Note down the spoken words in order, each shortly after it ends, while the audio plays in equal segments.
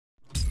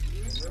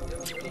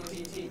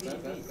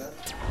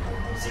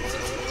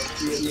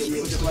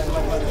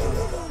TrmvpTV.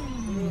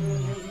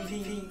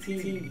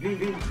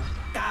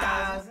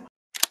 Guys.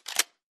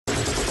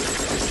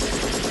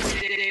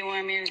 Day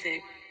one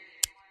music.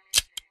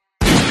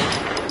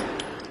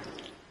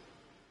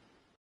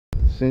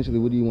 Essentially,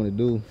 what do you want to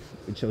do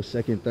with your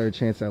second, third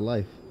chance at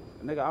life?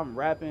 Nigga, I'm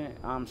rapping,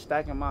 I'm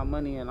stacking my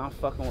money, and I'm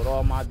fucking with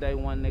all my day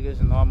one niggas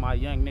and all my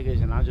young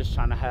niggas, and I'm just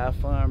trying to have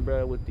fun,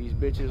 bro, with these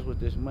bitches,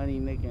 with this money,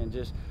 nigga, and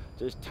just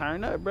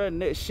turn up, bro.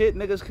 Shit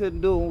niggas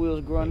couldn't do when we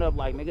was growing up.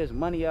 Like, niggas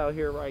money out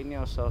here right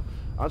now, so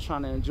I'm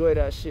trying to enjoy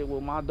that shit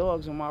with my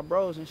dogs and my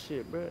bros and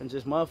shit, bro, and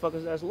just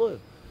motherfuckers that's loyal.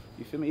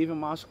 You feel me? Even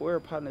my square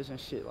partners and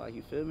shit, like,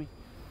 you feel me?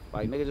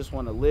 Like, nigga just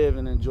want to live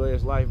and enjoy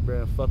his life,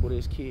 bro, and fuck with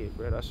his kid,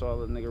 bro. That's all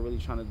the nigga really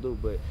trying to do.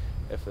 But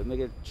if a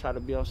nigga try to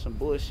be on some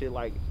bullshit,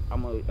 like,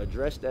 I'm going to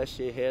address that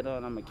shit head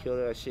on. I'm going to kill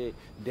that shit,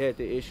 dead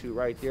the issue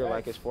right there.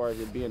 Like, as far as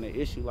it being an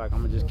issue, like, I'm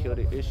going to just kill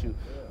the issue.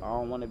 I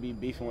don't want to be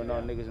beefing with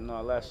no niggas and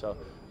all that. So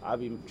I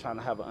be trying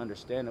to have an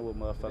understanding with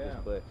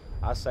motherfuckers. But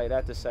I say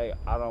that to say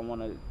I don't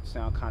want to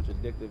sound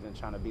contradictory and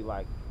trying to be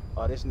like,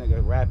 oh, this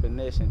nigga rapping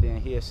this and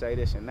then he'll say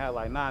this and that.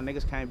 Like, nah,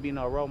 niggas can't be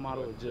no role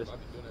model. It's just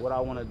what I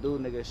want to do,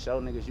 niggas,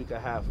 show niggas you can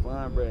have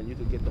fun, bro, and you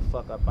can get the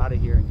fuck up out of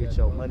here and get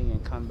your money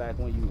and come back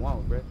when you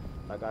want, bro.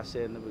 Like I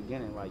said in the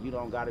beginning, like, you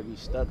don't got to be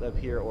stuck up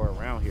here or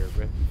around here,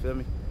 bro. You feel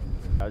me?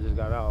 I just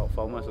got out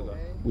 4 months ago.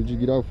 What'd you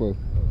get out for?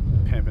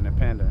 Pimping and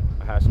pandering.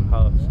 I had some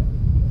hoes.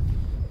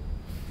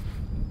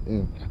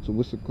 Yeah. So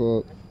what's it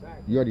called?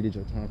 You already did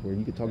your time for it.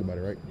 You could talk about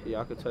it, right? Yeah,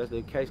 I could touch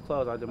the case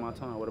closed. I did my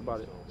time. What about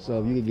it? So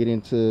if you could get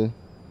into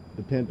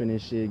the pimping and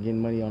shit,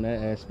 getting money on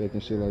that aspect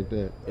and shit like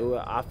that.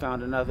 I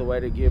found another way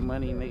to get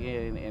money,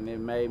 nigga, and it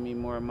made me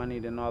more money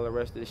than all the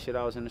rest of the shit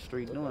I was in the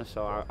street doing.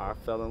 So I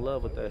fell in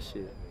love with that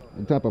shit.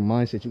 The type of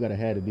mindset you gotta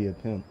have to be a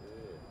pimp.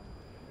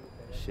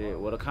 Shit,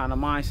 well, the kind of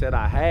mindset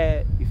I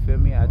had, you feel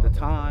me, at the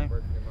time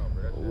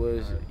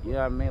was, you know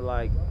what I mean,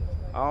 like,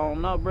 I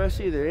don't know, bro, it's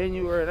either in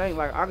you or it ain't.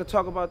 Like, I could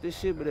talk about this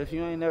shit, but if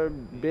you ain't never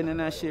been in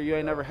that shit, you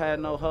ain't never had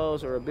no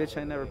hoes, or a bitch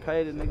ain't never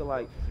paid a nigga,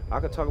 like,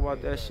 I could talk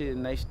about that shit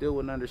and they still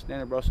wouldn't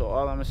understand it, bro. So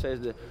all I'm gonna say is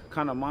the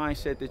kind of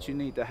mindset that you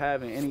need to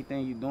have in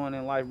anything you doing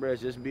in life, bro,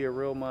 is just be a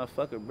real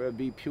motherfucker, bro.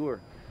 Be pure.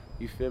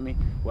 You feel me?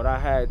 What I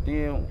had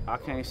then, I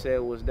can't say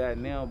it was that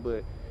now,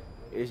 but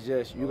it's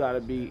just you gotta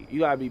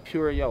be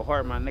pure in your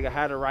heart, my nigga.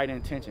 Have the right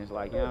intentions,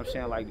 like, you know what I'm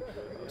saying? Like,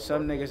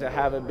 some niggas that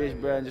have a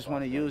bitch, bro, and just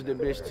want to use the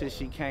bitch till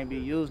she can't be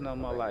used no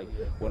more. Like,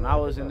 when I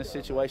was in the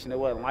situation, it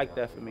wasn't like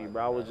that for me,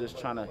 bro. I was just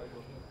trying to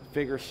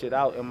figure shit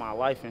out in my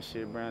life and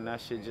shit, bro, and that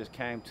shit just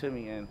came to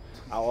me, and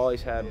I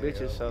always had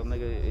bitches, so,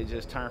 nigga, it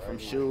just turned from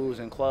shoes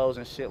and clothes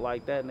and shit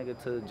like that, nigga,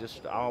 to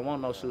just, I don't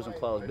want no shoes and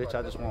clothes, bitch,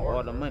 I just want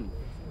all the money.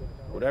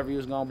 Whatever you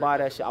was gonna buy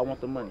that shit, I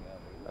want the money.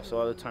 That's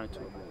all it turned to.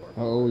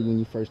 How old were you when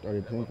you first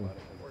started pimping?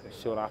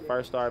 Shit, when I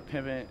first started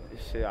pimping,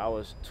 shit, I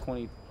was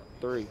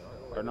 23,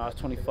 or no, I was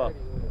 24.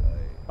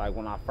 Like,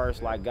 when I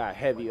first, like, got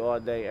heavy all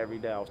day, every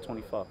day, I was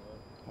 24.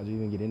 How'd you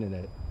even get into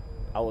that?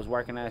 I was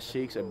working at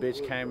Sheik's. A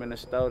bitch came in the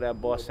store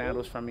that bought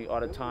sandals from me all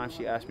the time.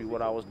 She asked me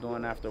what I was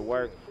doing after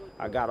work.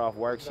 I got off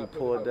work. She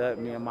pulled up.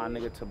 Me and my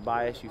nigga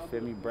Tobias, you feel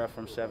me, bruh,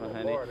 from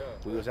 700.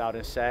 We was out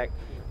in Sac.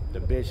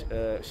 The bitch,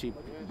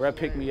 bruh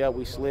picked me up.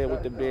 We slid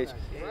with the bitch,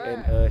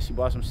 and she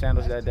bought some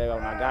sandals that day.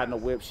 When I got in the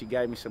whip, she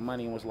gave me some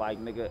money and was like,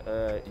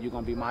 nigga, you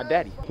gonna be my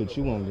daddy. Put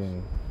you on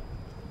game.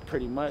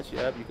 Pretty much,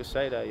 yep, you could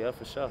say that, yeah,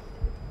 for sure.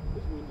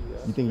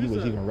 You think you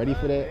was even ready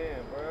for that?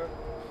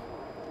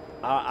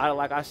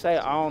 Like I say,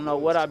 I don't know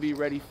what I'd be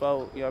ready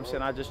for, you know what I'm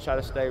saying? I just try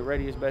to stay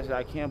ready as best as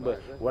I can, but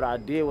what I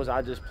did was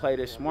I just played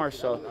it smart,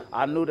 so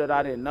I knew that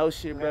I didn't know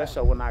shit, bro,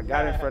 so when I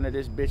got in front of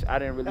this bitch, I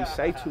didn't really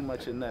say too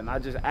much or nothing. I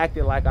just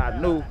acted like I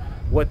knew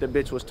what the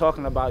bitch was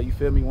talking about, you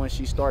feel me, when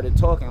she started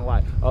talking,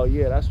 like, oh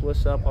yeah, that's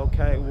what's up,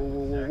 okay,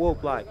 whoop,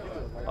 whoop, like,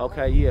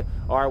 okay, yeah,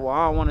 all right, well,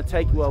 I don't want to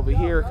take you over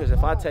here, because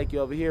if I take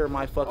you over here, it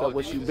might fuck up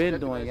what you've been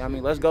doing, you know what I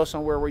mean? Let's go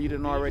somewhere where you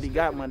didn't already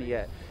got money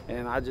at.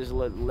 And I just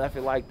left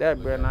it like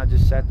that, bro, and I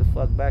just sat the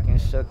fuck back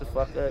and shut the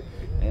fuck up,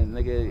 and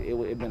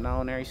nigga, it been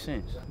on ever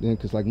since. Then,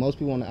 because like most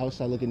people on the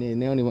outside looking in,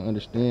 they don't even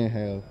understand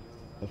how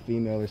a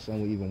female or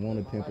someone would even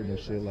want to pimp her and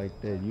shit like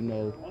that, you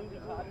know.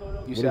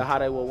 You said how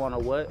they would want to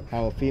what?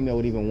 How a female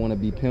would even want to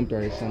be pimped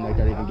or something like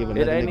that, even giving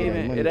another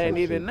nigga money. It ain't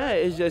even that.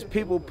 It's just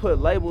people put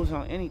labels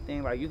on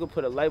anything. Like, you could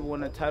put a label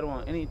and a title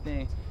on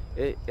anything.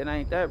 It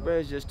ain't that, bro.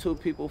 It's just two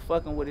people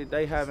fucking with it.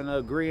 They having an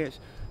agreement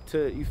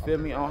to, you feel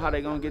me, on how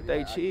they gonna get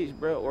their cheese,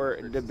 bro. Or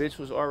the bitch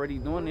was already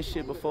doing this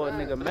shit before a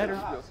nigga met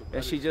her,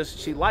 and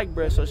she like,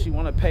 bro, so she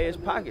wanna pay his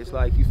pockets.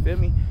 Like, you feel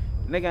me?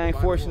 Nigga ain't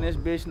forcing this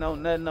bitch no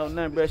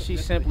nothing, bro.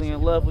 She's simply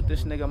in love with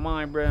this nigga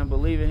mind, bro, and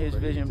believe in his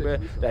vision, bro,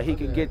 that he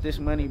could get this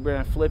money, bro,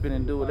 and flip it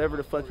and do whatever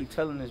the fuck he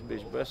telling this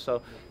bitch, bro.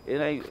 So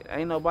it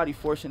ain't nobody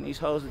forcing these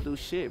hoes to do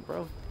shit,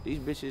 bro. These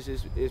bitches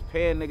is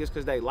paying niggas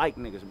because they like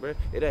niggas, bro.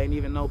 It ain't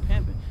even no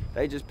pimping.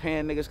 They just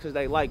paying niggas because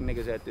they like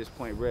niggas at this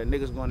point, bro.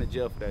 Niggas going to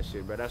jail for that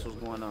shit, bro. That's what's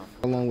going on.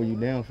 How long were you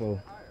down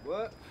for?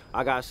 What?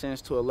 I got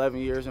sentenced to 11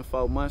 years and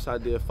 4 months. I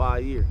did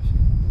 5 years.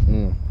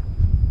 And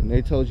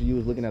They told you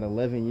was looking at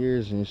 11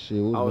 years and shit.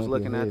 I was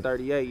looking at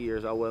 38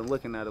 years. I wasn't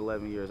looking at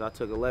 11 years. I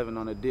took 11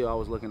 on the deal. I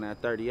was looking at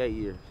 38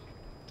 years.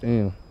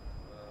 Damn.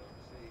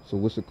 So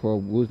what's the call?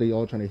 What was they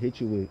all trying to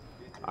hit you with?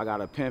 I got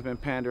a pimping,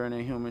 pandering,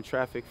 and human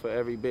traffic for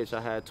every bitch.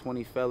 I had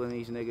 20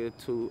 felonies, nigga.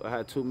 I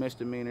had 2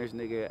 misdemeanors,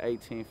 nigga.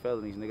 18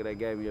 felonies, nigga. They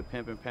gave me a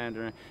pimping,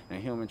 pandering,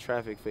 and human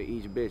traffic for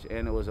each bitch,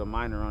 and it was a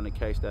minor on the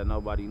case that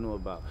nobody knew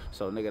about.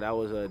 So, nigga, that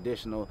was an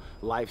additional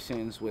life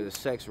sentence with a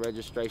sex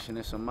registration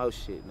and some more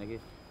shit, nigga.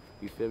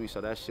 You feel me? So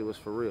that shit was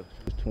for real.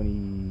 I was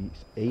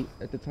 28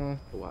 at the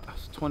time. Well, I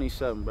was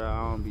 27, bro.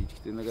 I don't be,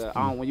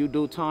 nigga. When you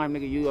do time,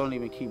 nigga, you don't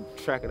even keep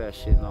track of that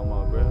shit no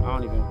more, bro. I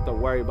don't even have to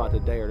worry about the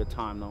day or the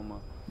time no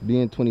more.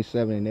 Being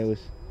 27 and they was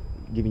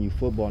giving you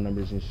football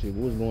numbers and shit,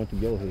 what was going through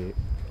your head?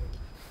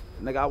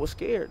 Nigga, I was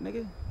scared,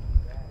 nigga.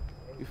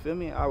 You feel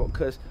me?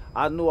 Cause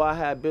I knew I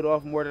had bit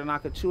off more than I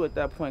could chew at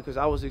that point, cause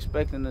I was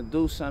expecting to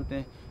do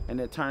something and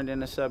it turned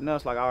into something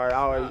else. Like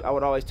I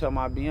would always tell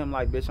my BM,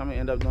 like, bitch, I'm gonna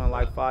end up doing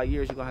like 5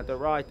 years. You're gonna have to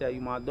ride that.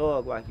 You my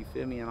dog, like, you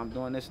feel me? And I'm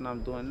doing this and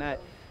I'm doing that.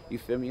 You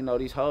feel me? You know,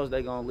 these hoes,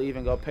 they gonna leave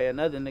and go pay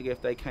another nigga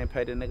if they can't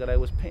pay the nigga they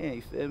was paying,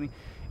 you feel me?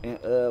 And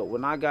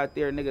when I got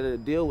there, nigga, the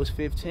deal was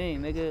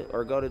 15, nigga,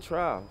 or go to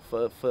trial.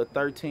 For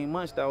 13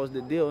 months, that was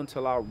the deal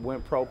until I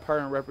went pro per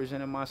and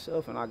represented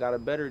myself, and I got a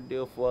better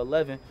deal for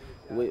 11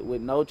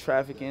 with no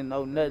trafficking,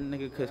 no nothing,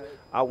 nigga, because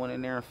I went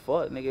in there and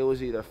fought, nigga. It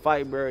was either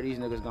fight, bro, or these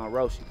niggas gonna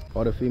roast you.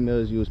 All the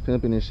females you was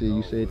pimping and shit,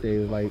 you said they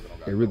was like,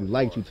 they really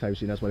liked you type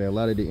shit. That's why they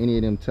allowed any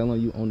of them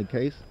telling you on the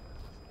case?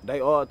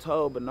 They all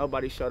told, but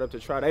nobody showed up to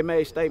try. They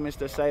made statements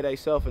to say they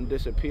self and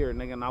disappeared,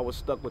 nigga, and I was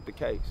stuck with the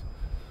case.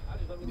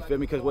 You feel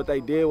me? Because what they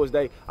did was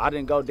I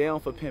didn't go down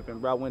for pimping,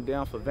 bro. I went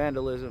down for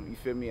vandalism. You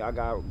feel me? I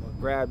got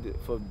grabbed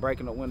for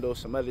breaking the window,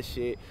 some other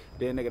shit.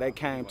 Then, nigga, they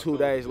came 2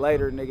 days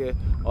later, nigga,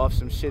 off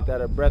some shit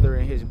that a brother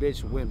and his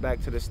bitch went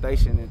back to the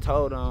station and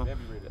told them,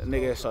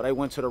 nigga. So they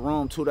went to the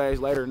room 2 days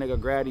later, nigga,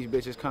 grabbed these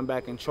bitches, come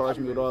back and charge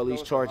me with all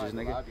these charges,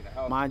 nigga.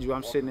 Mind you,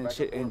 I'm sitting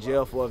in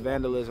jail for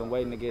vandalism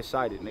waiting to get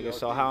cited, nigga.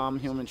 So how I'm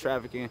human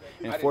trafficking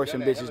and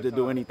forcing bitches to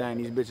do anything,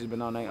 these bitches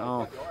been on their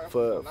own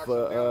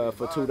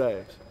for 2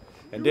 days.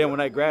 And then when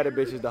they grab the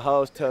bitches, the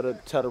hoes tell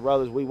the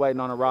rollers we waiting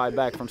on a ride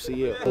back from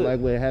CL. Like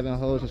with having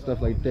hoes and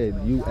stuff like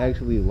that, you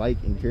actually like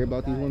and care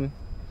about these women?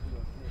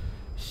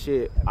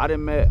 Shit, I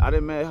done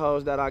met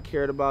hoes that I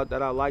cared about,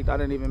 that I liked. I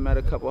didn't even met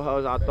a couple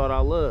hoes I thought I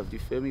loved, you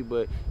feel me?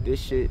 But this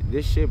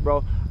shit,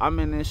 bro, I'm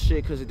in this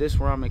shit because this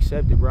where I'm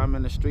accepted, bro. I'm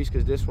in the streets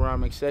because this where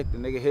I'm accepted.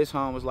 Nigga, his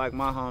home was like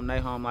my home, they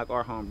home like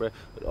our home, bro.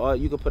 But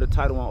you can put a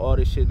title on all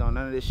this shit, though.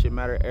 None of this shit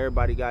matter.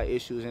 Everybody got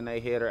issues in their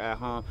head or at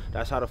home.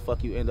 That's how the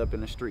fuck you end up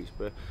in the streets,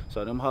 bro.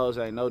 So them hoes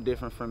ain't no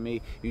different from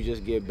me. You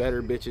just get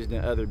better bitches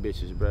than other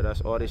bitches, bro.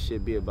 That's all this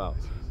shit be about.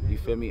 You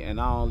feel me?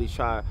 And I only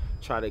try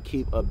to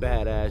keep a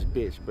badass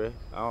bitch, bruh.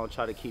 I don't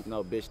try to keep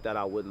no bitch that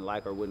I wouldn't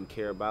like or wouldn't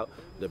care about.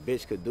 The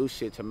bitch could do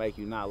shit to make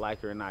you not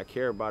like her and not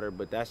care about her,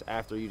 but that's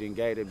after you done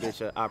gave the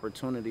bitch an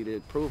opportunity to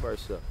prove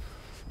herself.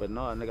 But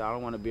no, nigga, I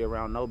don't want to be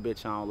around no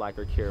bitch I don't like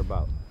or care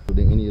about.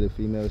 Did any of the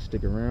females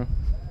stick around?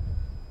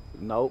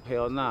 Nope,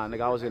 hell nah.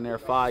 Nigga, I was in there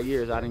 5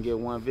 years. I didn't get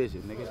one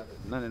visit, nigga.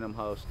 None of them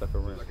hoes stuck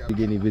around. You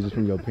get any visits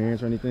from your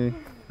parents or anything?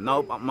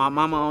 Nope, my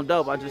mama on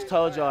dope. I just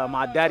told y'all.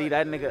 My daddy,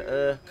 that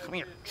nigga, come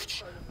here.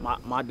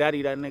 My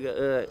daddy, that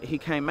nigga, he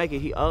can't make it.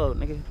 He old,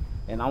 nigga.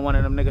 And I'm one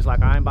of them niggas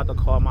like, I ain't about to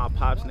call my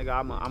pops, nigga.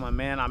 I'm a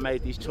man. I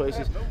made these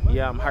choices.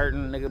 Yeah, I'm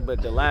hurting, nigga.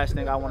 But the last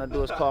thing I want to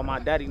do is call my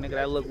daddy, nigga.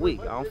 That look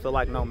weak. I don't feel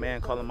like no man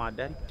calling my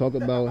daddy. Talk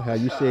about how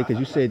you said, because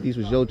you said these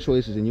was your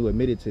choices and you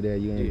admitted to that.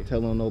 You ain't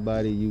telling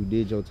nobody. You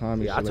did your time.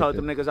 And yeah, I told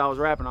them niggas I was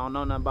rapping. I don't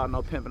know nothing about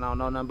no pimping. I don't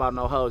know nothing about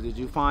no hoes. Did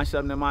you find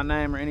something in my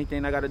name or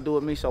anything that got to do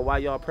with me? So why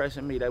y'all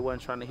pressing me? They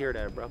wasn't trying to hear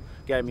that, bro.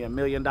 Gave me $1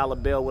 million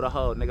bill with a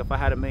hoe, nigga. If I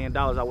had $1 million,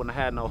 I wouldn't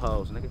have had no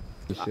hoes, nigga.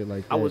 Shit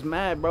like that. I was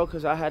mad, bro,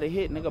 because I had a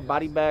hit, nigga.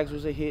 Body Bags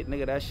was a hit,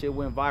 nigga. That shit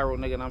went viral,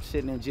 nigga, and I'm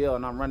sitting in jail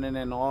and I'm running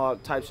into all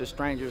types of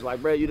strangers like,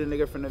 bro, you the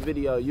nigga from the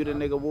video, you the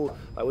nigga woo.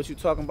 Like, what you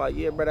talking about?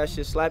 Yeah, bro, that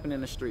shit slapping in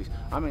the streets.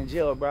 I'm in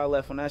jail, bro. I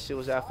left when that shit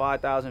was at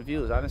 5,000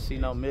 views. I didn't see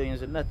no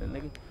millions or nothing,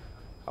 nigga.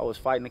 I was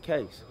fighting the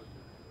case.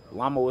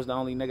 Llama was the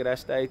only nigga that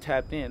stayed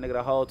tapped in, nigga,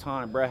 the whole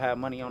time. Bro had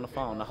money on the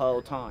phone the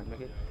whole time,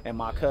 nigga. And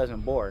my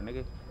cousin Board,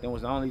 nigga. Them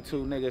was the only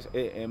 2 niggas,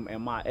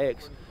 and my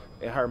ex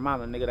and her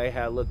mama, nigga, they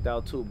had looked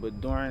out too.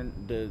 But during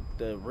the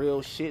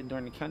real shit,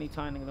 during the county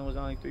time, nigga, there was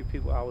only 3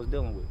 people I was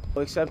dealing with.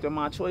 Accepting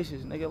my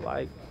choices, nigga,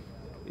 like,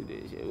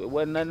 it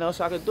wasn't nothing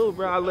else I could do,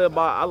 bro.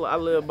 I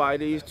live by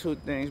these 2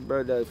 things,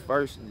 bro. The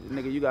first,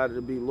 nigga, you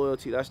gotta be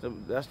loyalty. That's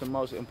the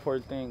most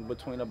important thing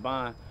between a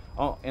bond.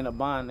 In a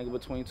bond, nigga,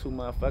 between 2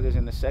 motherfuckers.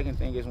 And the second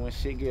thing is when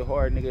shit get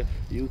hard, nigga,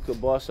 you could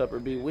boss up or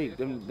be weak.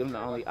 Them the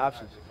only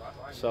options.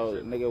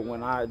 So, nigga,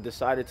 when I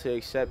decided to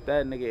accept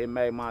that, nigga, it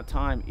made my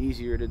time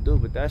easier to do.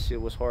 But that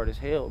shit was hard as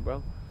hell,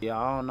 bro. Yeah,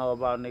 I don't know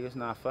about niggas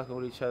not fucking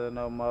with each other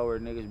no more or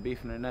niggas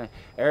beefing or nothing.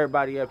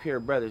 Everybody up here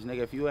brothers, nigga.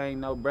 If you ain't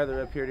no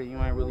brother up here, then you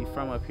ain't really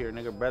from up here,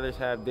 nigga. Brothers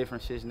have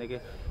differences, nigga.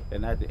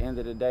 And at the end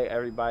of the day,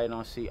 everybody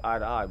don't see eye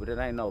to eye. But it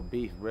ain't no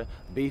beef, bruh.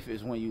 Beef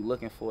is when you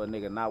looking for a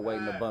nigga, not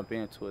waiting to bump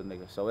into a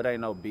nigga. So it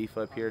ain't no beef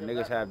up here.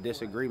 Niggas have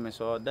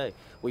disagreements all day.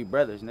 We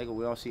brothers, nigga.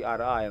 We don't see eye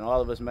to eye. And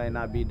all of us may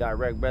not be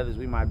direct brothers.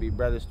 We might be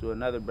brothers to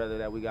another brother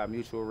that we got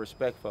mutual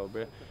respect for,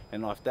 bruh.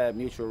 And off that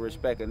mutual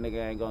respect, a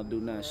nigga ain't gonna do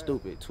nothing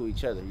stupid to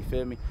each other. You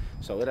feel me?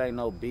 So it ain't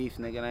no beef,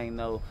 nigga. It ain't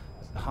no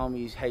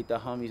homies hate the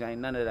homies.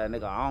 Ain't none of that,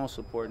 nigga. I don't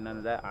support none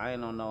of that. I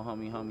ain't on no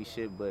homie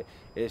shit, but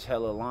it's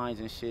hella lines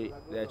and shit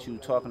that you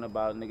talking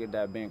about, nigga,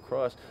 that been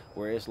crossed,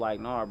 where it's like,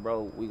 nah,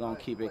 bro, we gonna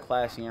keep it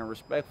classy and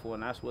respectful,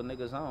 and that's what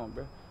niggas on,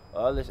 bro.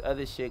 All this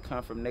other shit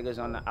come from niggas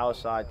on the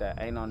outside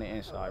that ain't on the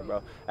inside,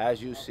 bro.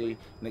 As you see,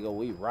 nigga,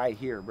 we right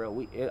here,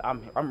 bro.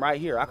 I'm right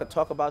here. I could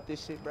talk about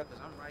this shit, bro, because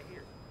I'm right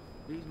here.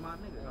 These my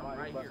niggas, I'm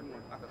right here, bro.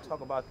 I could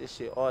talk about this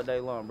shit all day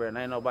long, bro, and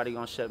ain't nobody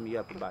gonna shut me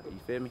up about it, you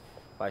feel me?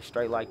 Like,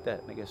 straight like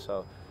that, nigga.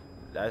 So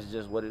that's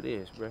just what it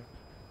is, bro.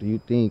 Do you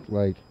think,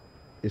 like,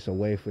 it's a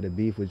way for the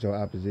beef with your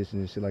opposition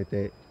and shit like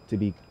that to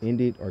be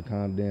ended or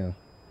calmed down?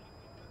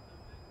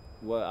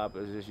 What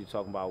opposition you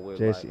talking about with?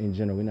 Just like, in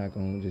general. We're not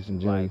going to just in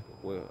general. like,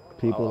 with,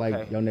 people okay.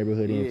 like your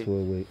neighborhood into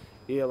it with.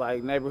 Yeah,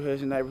 like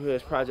neighborhoods and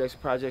neighborhoods,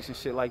 projects and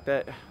shit like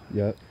that.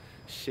 Yep.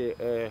 Shit,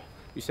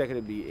 you say could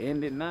it be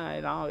ended? Nah,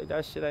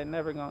 that shit ain't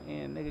never gonna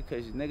end, nigga,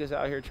 cause niggas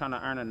out here trying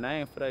to earn a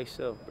name for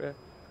themselves, bro.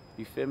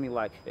 You feel me?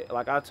 Like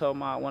I told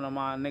one of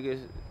my niggas,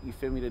 you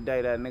feel me,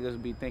 today, that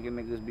niggas be thinking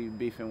niggas be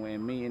beefing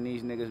with me and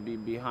these niggas be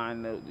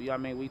behind the, you know what I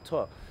mean? We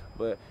talk.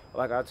 But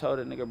like I told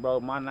a nigga, bro,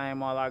 my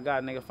name all I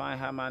got, nigga. If I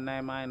ain't have my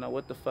name, I ain't know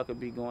what the fuck would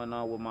be going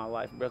on with my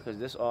life, bro, cause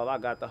this all I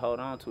got to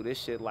hold on to. This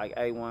shit like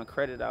A1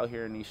 credit out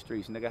here in these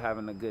streets, nigga,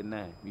 having a good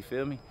name. You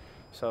feel me?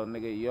 So,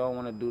 nigga, you don't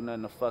want to do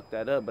nothing to fuck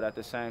that up, but at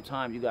the same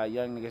time, you got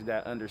young niggas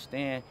that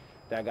understand,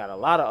 that got a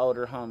lot of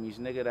older homies,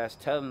 nigga, that's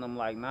telling them,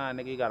 like, nah,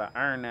 nigga, you got to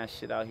earn that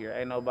shit out here.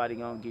 Ain't nobody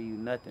going to give you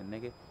nothing,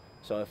 nigga.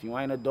 So if you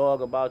ain't a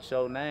dog about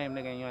your name,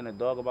 nigga, and you ain't a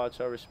dog about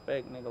your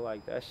respect, nigga,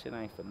 like, that shit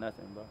ain't for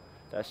nothing, bro.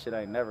 That shit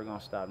ain't never going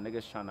to stop.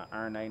 Niggas trying to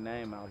earn their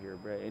name out here,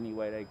 bro, any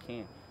way they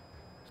can.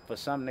 For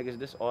some niggas,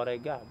 this all they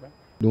got, bro.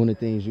 Doing the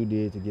things you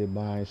did to get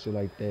by and shit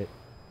like that,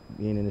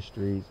 being in the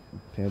streets,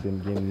 pimping,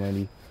 getting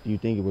money, do you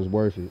think it was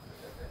worth it?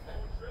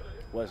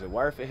 Was it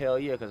worth it? Hell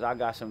yeah, because I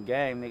got some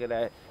game,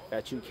 nigga,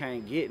 that you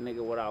can't get,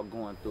 nigga, without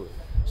going through it.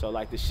 So,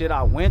 like, the shit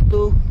I went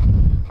through,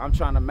 I'm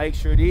trying to make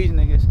sure these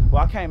niggas,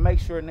 well, I can't make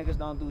sure niggas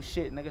don't do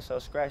shit, nigga, so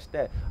scratch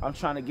that. I'm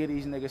trying to get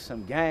these niggas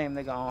some game,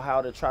 nigga, on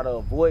how to try to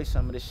avoid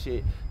some of the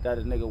shit that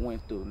a nigga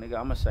went through. Nigga,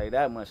 I'm gonna say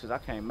that much, because I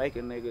can't make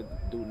a nigga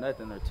do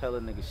nothing or tell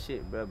a nigga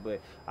shit, bro, but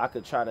I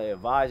could try to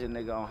advise a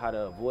nigga on how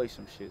to avoid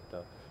some shit,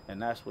 though,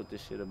 and that's what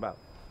this shit about.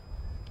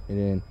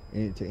 And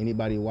then, to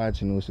anybody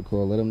watching, what's it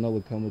called? Let them know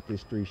what come with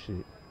this street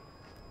shit.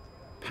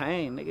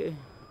 Pain, nigga.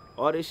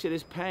 All this shit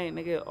is pain,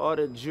 nigga. All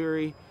the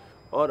jewelry,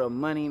 all the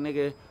money,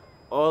 nigga.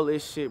 All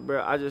this shit,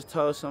 bro. I just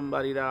told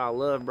somebody that I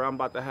love, bro. I'm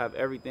about to have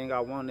everything I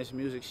want in this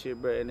music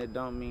shit, bro, and it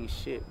don't mean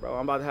shit, bro.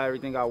 I'm about to have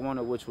everything I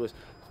wanted, which was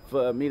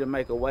for me to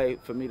make a way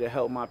for me to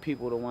help my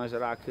people, the ones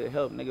that I could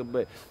help, nigga.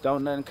 But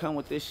don't nothing come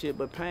with this shit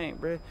but pain,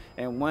 bro.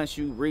 And once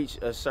you reach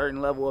a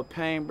certain level of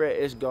pain, bro,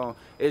 it's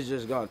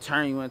just gonna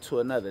turn you into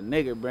another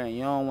nigga, bro. And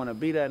you don't want to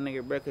be that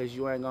nigga, bro, because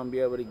you ain't gonna be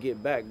able to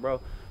get back, bro.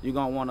 You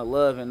gonna want to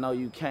love and know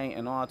you can't,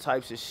 and all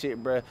types of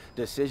shit, bro.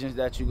 Decisions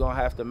that you gonna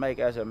have to make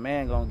as a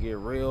man gonna get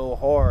real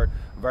hard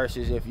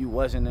versus if you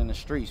wasn't in the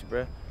streets,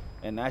 bro.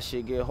 And that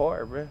shit get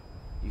hard, bro.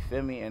 You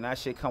feel me? And that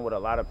shit come with a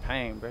lot of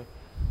pain, bro.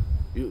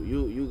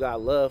 You got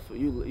love,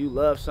 you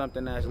love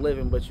something that's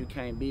living, but you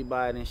can't be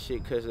by it and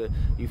shit because of,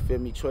 you feel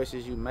me,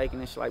 choices you making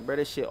and shit. Like, bro,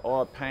 this shit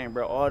all pain,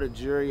 bro. All the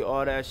jewelry,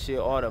 all that shit,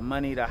 all the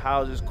money, the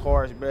houses,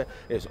 cars, bro,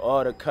 it's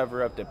all to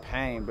cover up the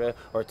pain, bro,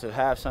 or to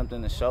have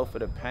something to show for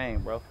the pain,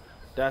 bro.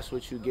 That's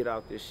what you get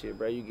out this shit,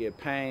 bro. You get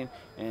pain,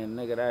 and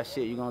nigga, that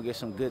shit, you gonna get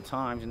some good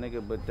times,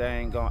 nigga, but they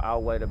ain't gonna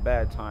outweigh the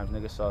bad times,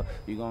 nigga. So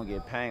you gonna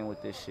get pain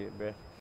with this shit, bro.